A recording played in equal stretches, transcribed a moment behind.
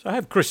So I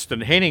have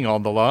Kristin Henning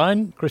on the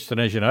line. Kristin,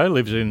 as you know,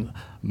 lives in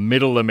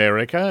Middle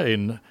America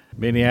in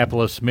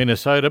Minneapolis,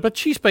 Minnesota, but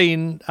she's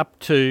been up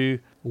to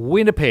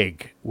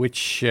Winnipeg,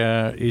 which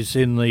is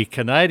in the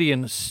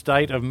Canadian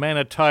state of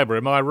Manitoba.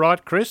 Am I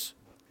right, Chris?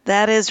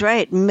 That is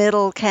right.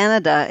 Middle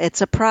Canada.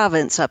 It's a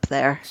province up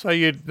there. So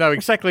you know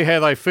exactly how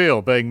they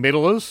feel being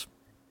middlers?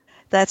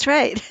 That's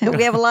right.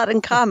 We have a lot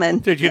in common.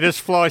 Did you just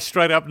fly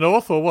straight up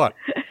north or what?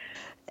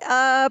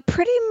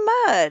 Pretty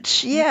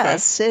much,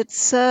 yes. Okay.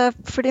 It's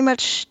pretty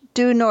much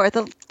due north,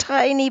 a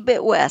tiny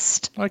bit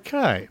west.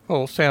 Okay,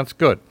 well, sounds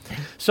good.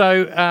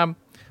 So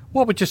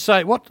what would you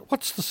say,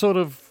 what's the sort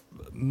of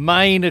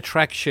main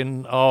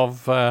attraction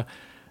of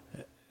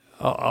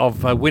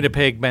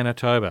Winnipeg,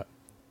 Manitoba?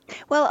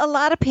 Well, a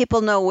lot of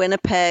people know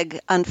Winnipeg,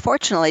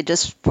 unfortunately,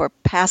 just for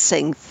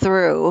passing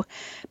through,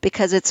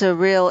 because it's a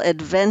real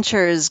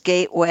adventurer's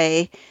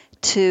gateway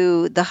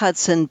to the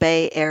Hudson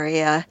Bay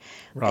area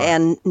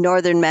and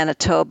northern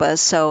Manitoba.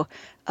 So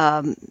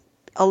a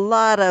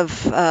lot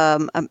of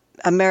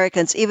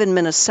Americans, even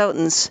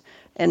Minnesotans,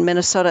 and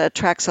Minnesota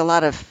attracts a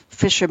lot of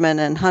fishermen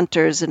and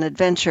hunters and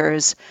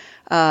adventurers,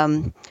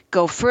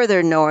 go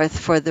further north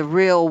for the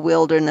real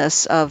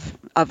wilderness of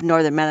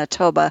northern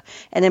Manitoba,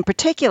 and in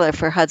particular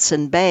for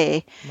Hudson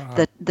Bay.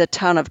 Wow. The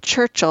town of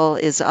Churchill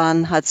is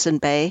on Hudson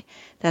Bay.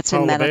 That's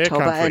in Manitoba.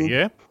 Bear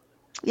country, and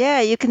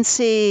yeah, you can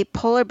see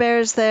polar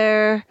bears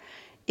there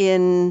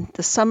in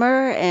the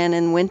summer, and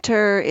in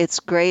winter it's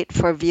great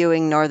for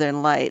viewing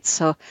northern lights.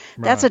 So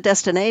that's a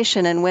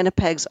destination, and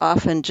Winnipeg's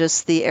often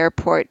just the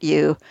airport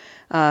you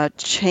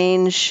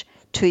change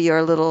to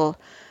your little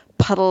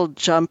puddle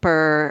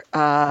jumper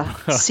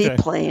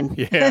seaplane.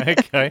 Yeah,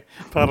 okay.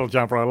 Puddle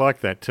jumper, I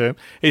like that term.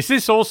 Is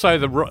this also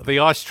the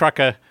ice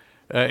trucker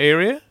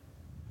area?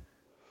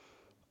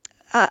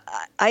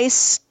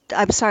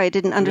 I'm sorry, I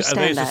didn't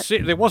understand that.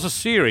 There was a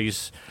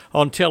series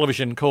on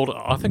television called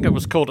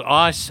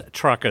Ice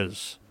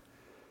Truckers,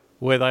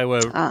 where they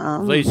were,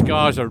 these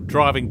guys are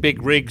driving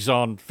big rigs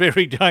on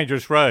very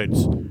dangerous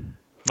roads.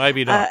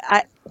 Maybe not.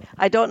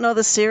 I don't know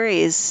the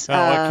series.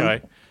 Oh,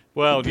 okay.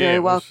 Well, very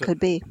well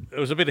could be. It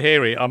was a bit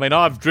hairy. I mean,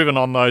 I've driven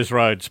on those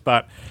roads,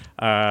 but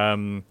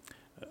on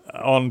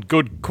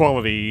good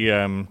quality,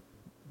 no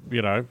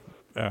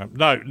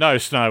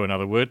snow, in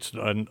other words,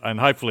 and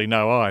hopefully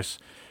no ice.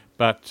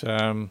 But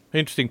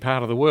interesting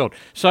part of the world.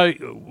 So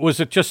was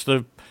it just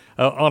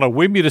on a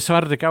whim you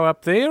decided to go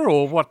up there,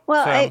 or what?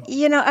 Well,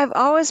 I've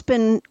always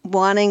been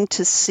wanting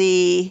to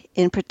see,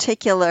 in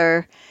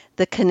particular,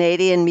 the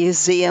Canadian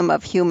Museum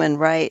of Human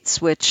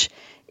Rights, which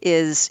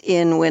is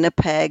in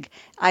Winnipeg.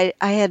 I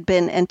had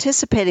been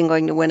anticipating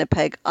going to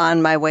Winnipeg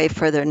on my way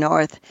further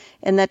north,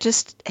 and that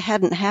just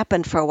hadn't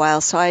happened for a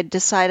while. So I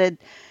decided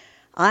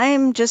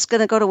I'm just going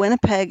to go to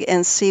Winnipeg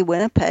and see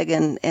Winnipeg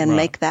and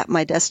make that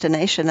my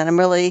destination. And I'm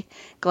really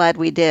glad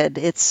we did.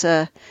 It's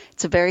a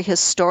very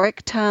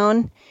historic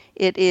town.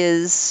 It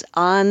is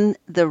on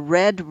the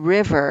Red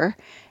River.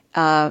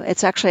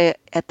 It's actually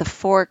at the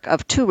fork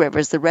of two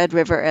rivers, the Red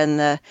River and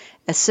the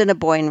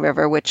Assiniboine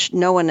River, which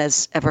no one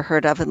has ever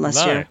heard of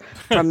unless you're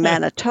from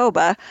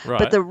Manitoba. Right.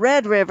 But the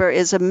Red River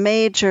is a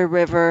major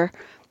river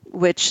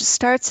which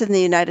starts in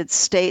the United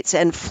States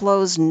and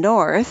flows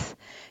north,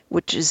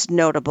 which is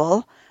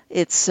notable.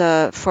 It's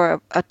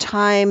for a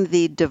time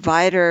the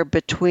divider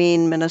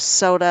between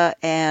Minnesota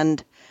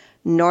and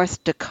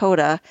North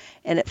Dakota,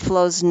 and it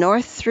flows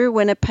north through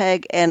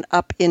Winnipeg and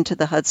up into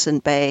the Hudson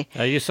Bay.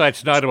 Now, you say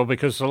it's notable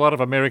because a lot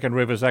of American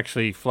rivers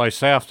actually flow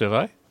south, do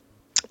they?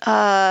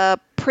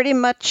 Pretty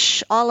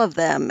much all of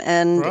them.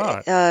 And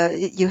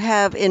you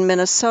have in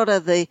Minnesota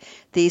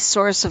the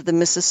source of the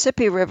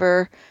Mississippi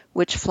River,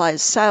 which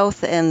flies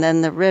south, and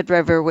then the Red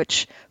River,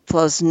 which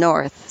flows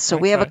north. So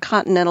we have a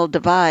continental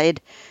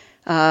divide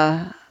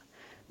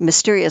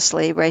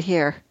mysteriously right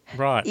here.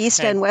 Right.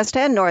 East and west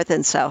and north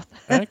and south.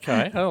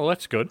 Okay. Oh,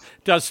 that's good.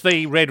 Does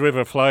the Red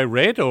River flow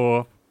red,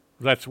 or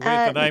that's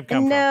where the name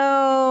comes from?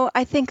 No,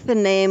 I think the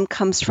name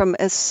comes from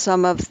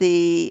some of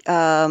the,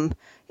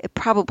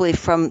 probably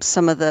from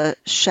some of the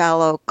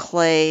shallow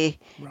clay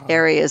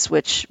areas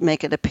which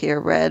make it appear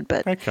red.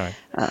 But okay.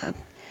 Well,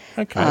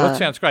 that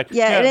sounds great.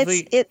 Yeah, now,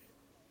 and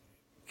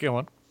Go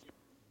on.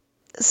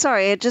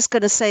 Sorry, I'm just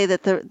going to say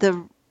that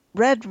the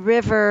Red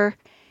River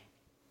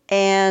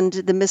and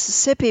the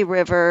Mississippi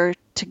River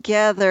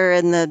together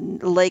in the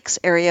lakes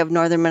area of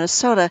northern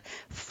Minnesota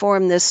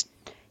form this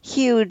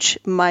huge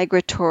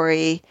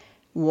migratory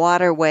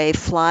waterway,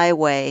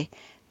 flyway,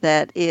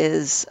 that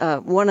is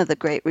one of the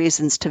great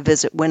reasons to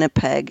visit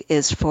Winnipeg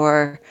is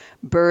for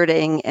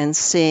birding and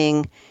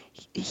seeing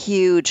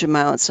huge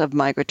amounts of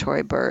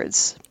migratory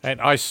birds.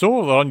 And I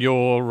saw on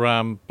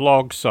your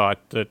blog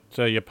site that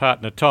your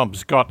partner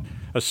Tom's got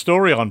a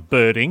story on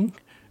birding.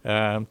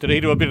 Did he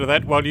do a bit of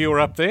that while you were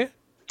up there?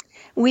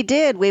 We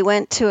did. We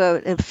went to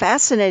a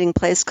fascinating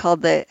place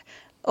called the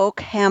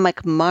Oak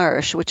Hammock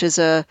Marsh, which is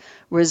a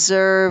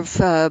reserve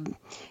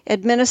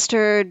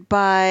administered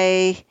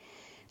by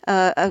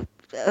a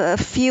a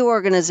few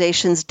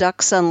organizations,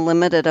 Ducks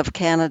Unlimited of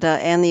Canada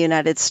and the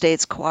United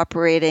States,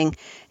 cooperating,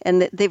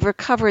 and they've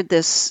recovered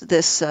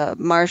this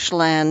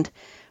marshland,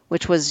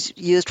 which was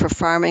used for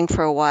farming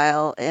for a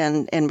while,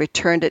 and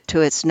returned it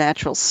to its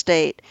natural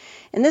state.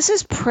 And this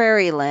is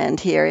prairie land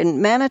here.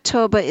 And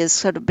Manitoba is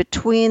sort of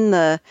between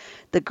the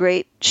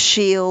great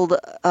shield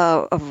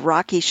of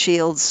rocky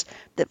shields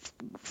that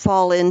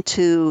fall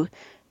into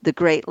the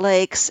Great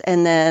Lakes,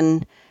 and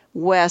then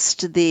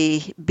west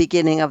the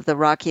beginning of the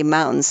Rocky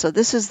Mountains. So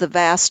this is the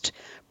vast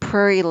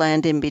prairie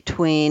land in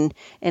between,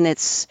 and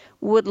it's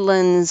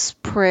woodlands,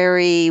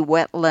 prairie,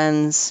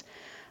 wetlands,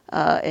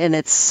 and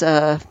it's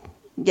so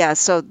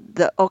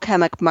the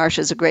Okemos Marsh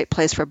is a great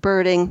place for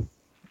birding.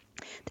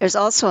 There's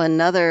also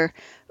another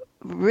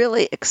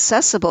really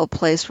accessible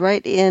place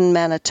right in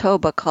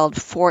Manitoba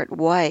called Fort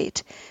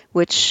White,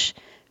 which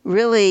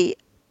really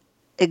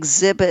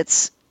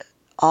exhibits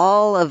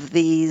all of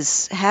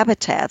these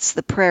habitats,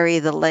 the prairie,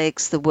 the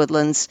lakes, the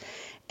woodlands,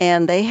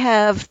 and they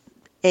have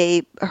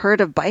a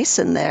herd of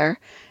bison there.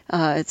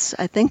 It's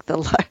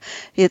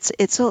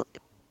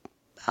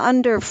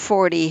under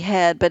 40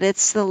 head, but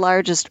it's the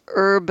largest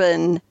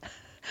urban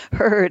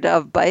herd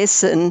of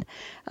bison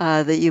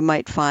that you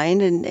might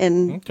find,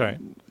 and okay.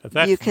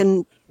 You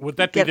can would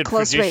that be get the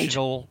close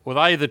traditional? range. Were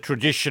they the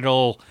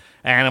traditional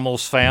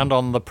animals found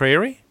on the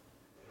prairie?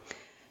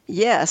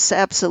 Yes,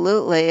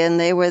 absolutely. And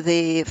they were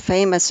the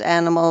famous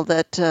animal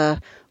that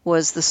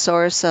was the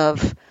source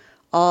of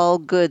all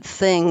good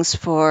things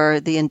for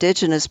the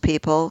indigenous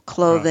people,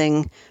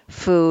 clothing,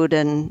 food,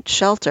 and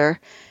shelter.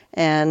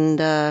 And,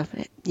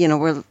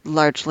 were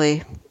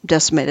largely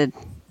decimated.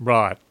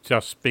 Right,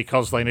 just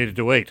because they needed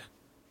to eat.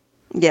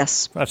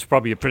 Yes. That's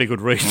probably a pretty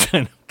good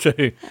reason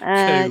to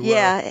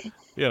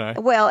yeah.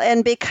 Well,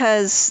 and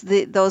because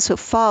those who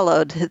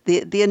followed,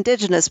 the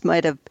indigenous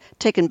might have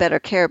taken better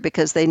care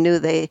because they knew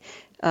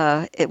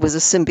it was a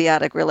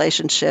symbiotic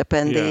relationship,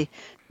 and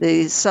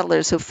the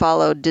settlers who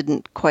followed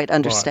didn't quite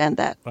understand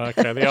that.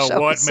 Okay, the old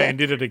white man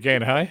did it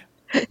again, hey?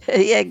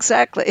 Yeah,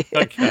 exactly.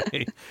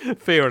 Okay,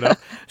 fair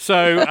enough.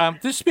 So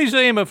this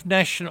Museum of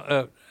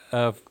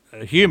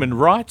Human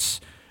Rights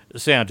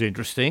sounds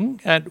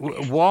interesting.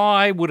 And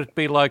why would it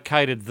be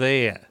located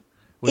there?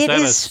 Was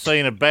that a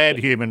scene of bad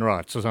human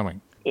rights or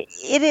something?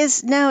 It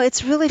is. No,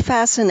 it's really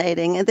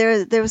fascinating.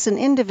 There was an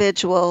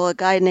individual, a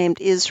guy named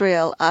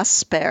Israel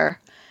Asper,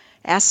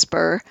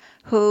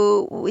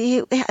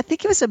 who I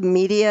think he was a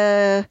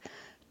media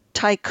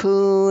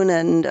tycoon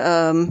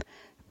and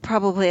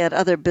probably had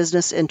other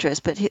business interests,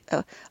 but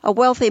a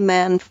wealthy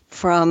man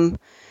from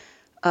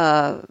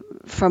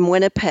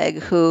Winnipeg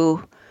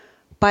who,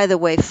 by the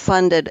way,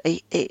 funded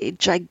a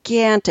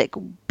gigantic,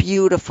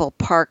 beautiful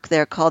park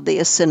there called the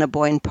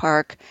Assiniboine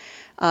Park.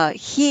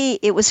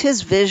 It was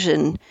his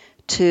vision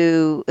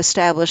to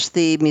establish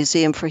the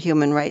Museum for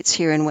Human Rights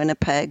here in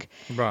Winnipeg.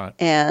 Right.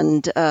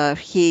 And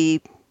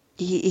he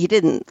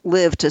didn't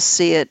live to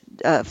see it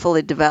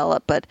fully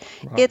develop, but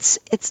right.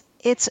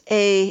 It's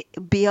a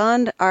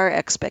beyond our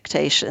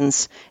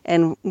expectations,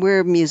 and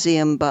we're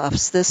museum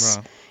buffs. This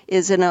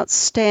is an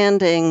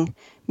outstanding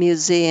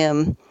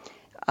museum.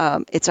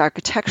 It's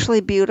architecturally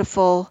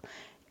beautiful,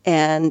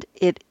 and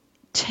it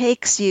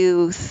takes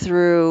you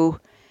through,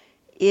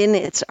 in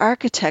its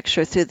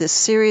architecture, through this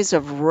series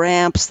of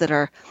ramps that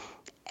are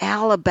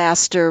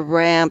alabaster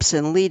ramps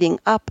and leading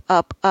up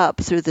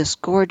through this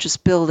gorgeous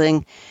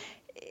building,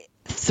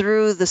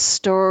 through the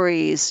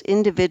stories,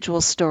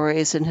 individual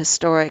stories and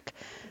historic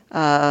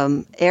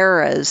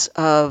eras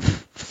of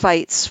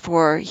fights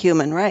for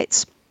human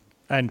rights.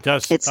 And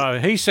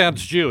he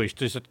sounds Jewish.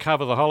 Does it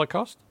cover the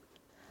Holocaust?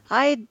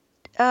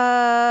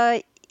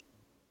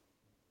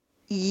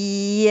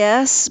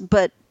 Yes,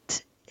 but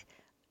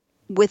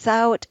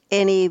without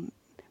any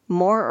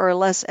more or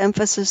less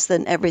emphasis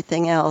than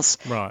everything else.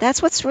 Right.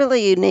 That's what's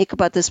really unique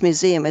about this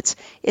museum. It's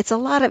a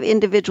lot of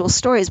individual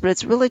stories, but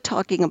it's really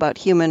talking about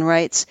human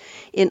rights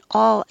in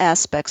all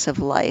aspects of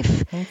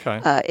life.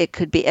 Okay. It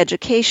could be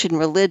education,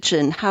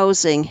 religion,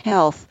 housing,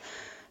 health,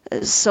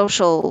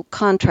 social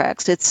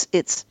contracts.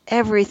 It's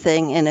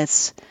everything, and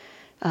it's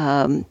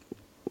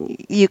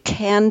you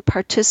can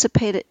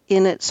participate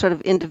in it sort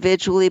of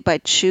individually by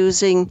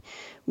choosing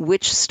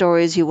which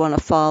stories you want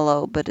to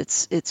follow, but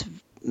it's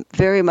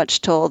very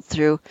much told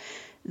through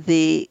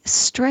the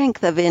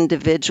strength of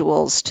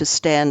individuals to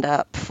stand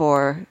up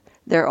for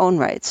their own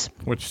rights.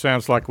 Which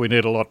sounds like we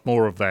need a lot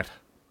more of that.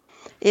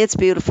 It's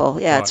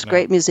beautiful. Yeah, it's a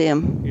great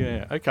museum.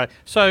 Yeah, okay.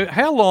 So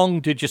how long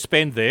did you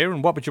spend there,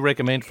 and what would you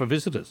recommend for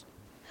visitors?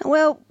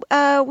 Well,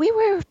 we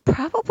were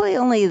probably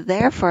only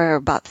there for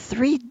about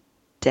 3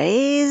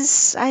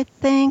 days, I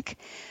think.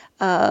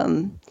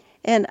 And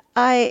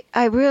I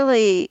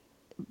really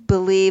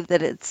believe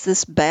that it's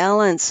this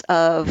balance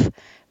of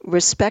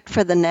respect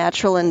for the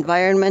natural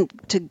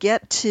environment. To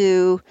get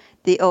to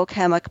the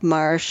Okemos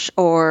Marsh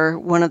or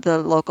one of the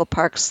local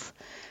parks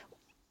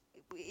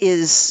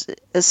is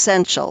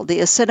essential.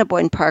 The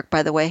Assiniboine Park,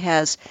 by the way,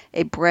 has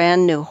a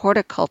brand new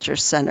horticulture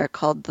center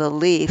called The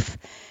Leaf,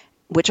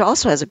 which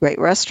also has a great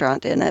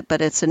restaurant in it,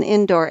 but it's an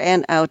indoor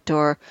and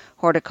outdoor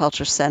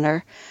horticulture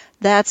center.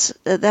 That's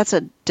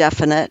a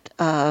definite.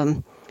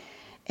 And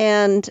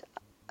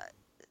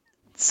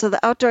so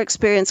the outdoor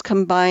experience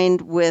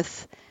combined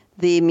with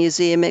the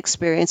museum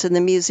experience, and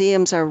the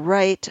museums are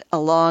right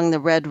along the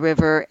Red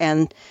River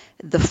and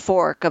the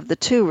fork of the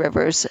two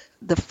rivers.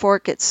 The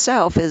fork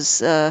itself is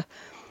the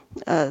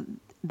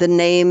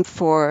name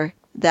for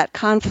that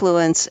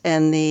confluence,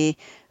 and the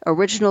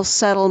original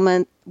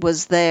settlement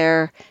was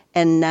there,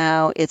 and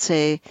now it's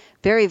a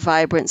very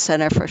vibrant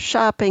center for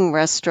shopping,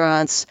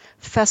 restaurants,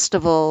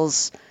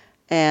 festivals,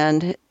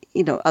 and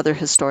other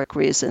historic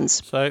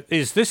reasons. So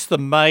is this the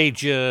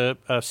major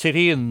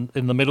city in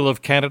the middle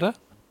of Canada?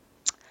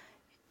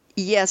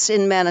 Yes,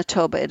 in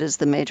Manitoba it is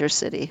the major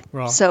city.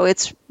 Right. So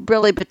it's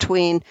really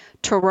between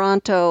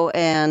Toronto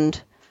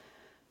and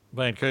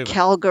Vancouver.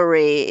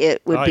 Calgary,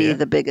 it would be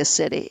the biggest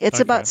city. It's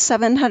about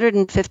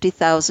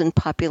 750,000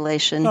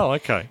 population. Oh,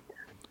 okay.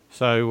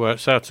 So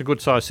it's a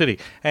good-sized city.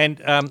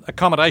 And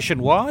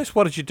accommodation-wise,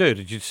 what did you do?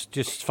 Did you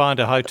just find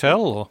a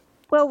hotel? Or?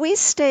 Well, we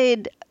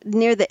stayed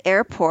near the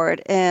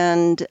airport,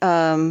 and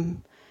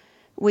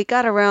we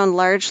got around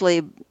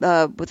largely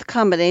with a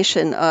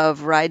combination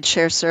of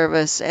rideshare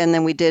service, and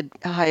then we did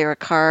hire a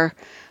car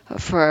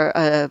for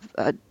a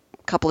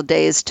couple of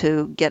days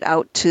to get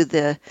out to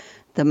the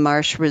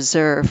Marsh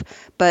Reserve.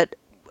 But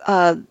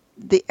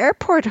the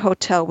airport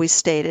hotel we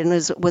stayed in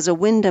was a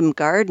Wyndham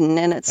Garden,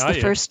 and it's the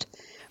first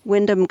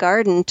Wyndham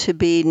Garden to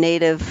be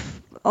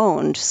native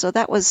owned. So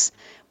that was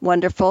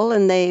wonderful,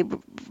 and they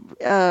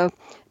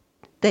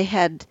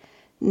had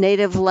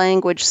native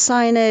language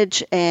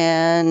signage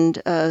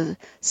and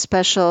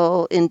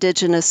special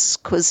indigenous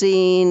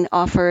cuisine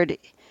offered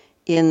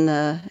in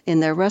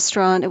their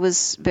restaurant. It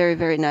was very,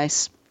 very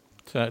nice.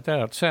 So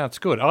that sounds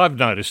good. I've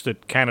noticed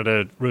that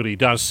Canada really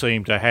does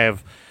seem to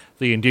have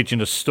the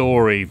Indigenous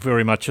story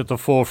very much at the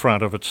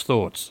forefront of its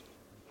thoughts.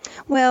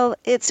 Well,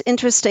 it's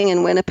interesting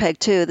in Winnipeg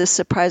too. This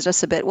surprised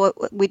us a bit. Well,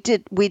 we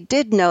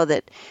did know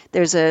that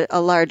there's a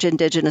large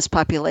Indigenous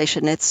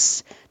population.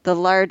 It's the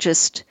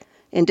largest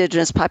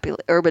Indigenous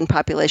urban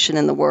population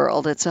in the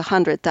world. It's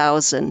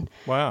 100,000,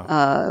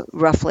 wow,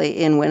 roughly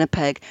in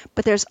Winnipeg.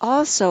 But there's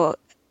also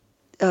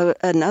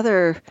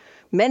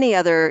many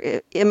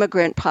other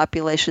immigrant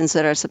populations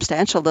that are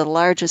substantial. The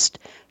largest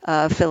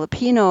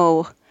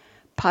Filipino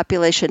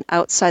population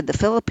outside the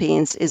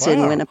Philippines is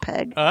in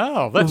Winnipeg.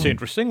 Oh, that's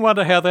interesting.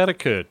 Wonder how that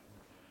occurred.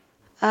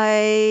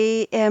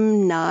 I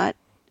am not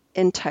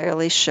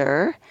entirely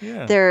sure.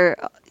 Yeah.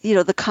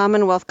 The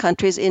Commonwealth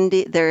countries,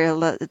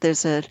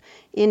 there's an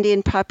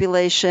Indian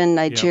population,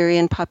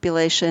 Nigerian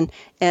population,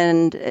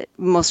 and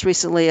most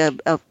recently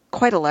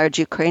quite a large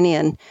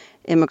Ukrainian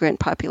immigrant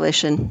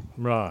population.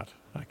 Right.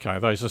 Okay.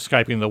 Those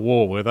escaping the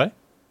war, were they?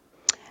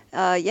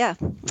 Yeah.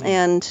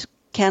 And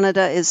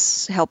Canada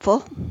is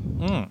helpful.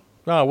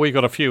 Oh, we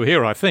got a few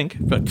here, I think.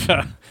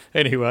 But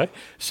anyway,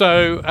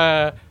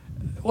 so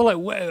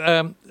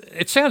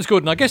it sounds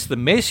good, and I guess the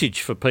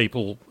message for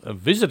people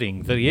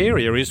visiting the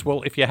area is,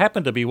 well, if you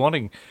happen to be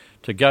wanting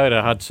to go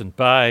to Hudson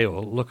Bay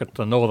or look at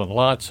the Northern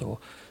Lights or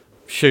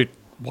shoot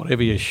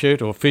whatever you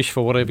shoot or fish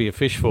for whatever you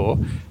fish for,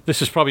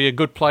 this is probably a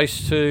good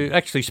place to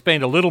actually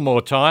spend a little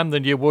more time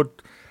than you would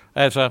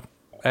as an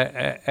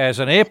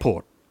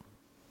airport.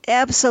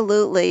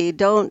 Absolutely.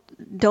 Don't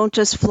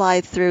just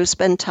fly through,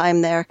 spend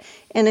time there.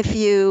 And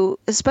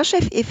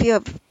especially if you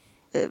have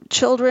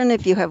children,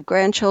 if you have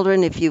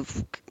grandchildren, if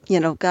you've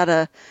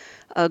got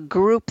a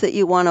group that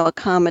you want to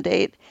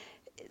accommodate,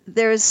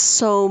 there's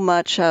so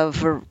much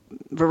of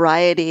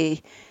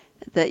variety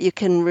that you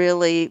can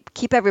really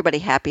keep everybody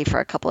happy for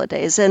a couple of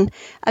days. And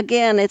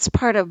again, it's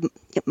part of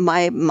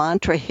my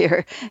mantra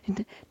here.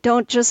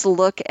 Don't just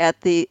look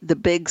at the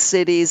big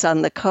cities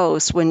on the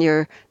coast when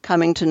you're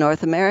coming to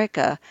North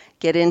America.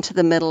 Get into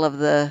the middle of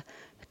the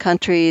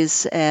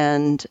countries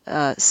and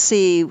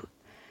see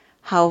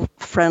how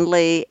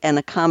friendly and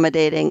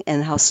accommodating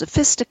and how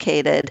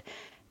sophisticated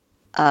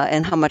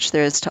and how much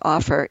there is to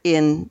offer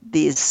in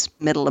these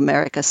Middle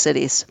America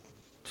cities.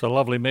 It's a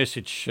lovely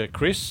message,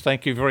 Chris.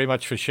 Thank you very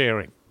much for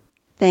sharing.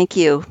 Thank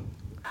you.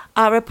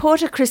 Our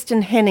reporter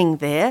Kristin Henning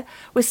there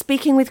was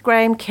speaking with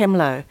Graeme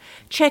Kemlo.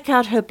 Check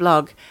out her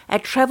blog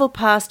at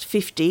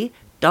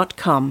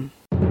travelpast50.com.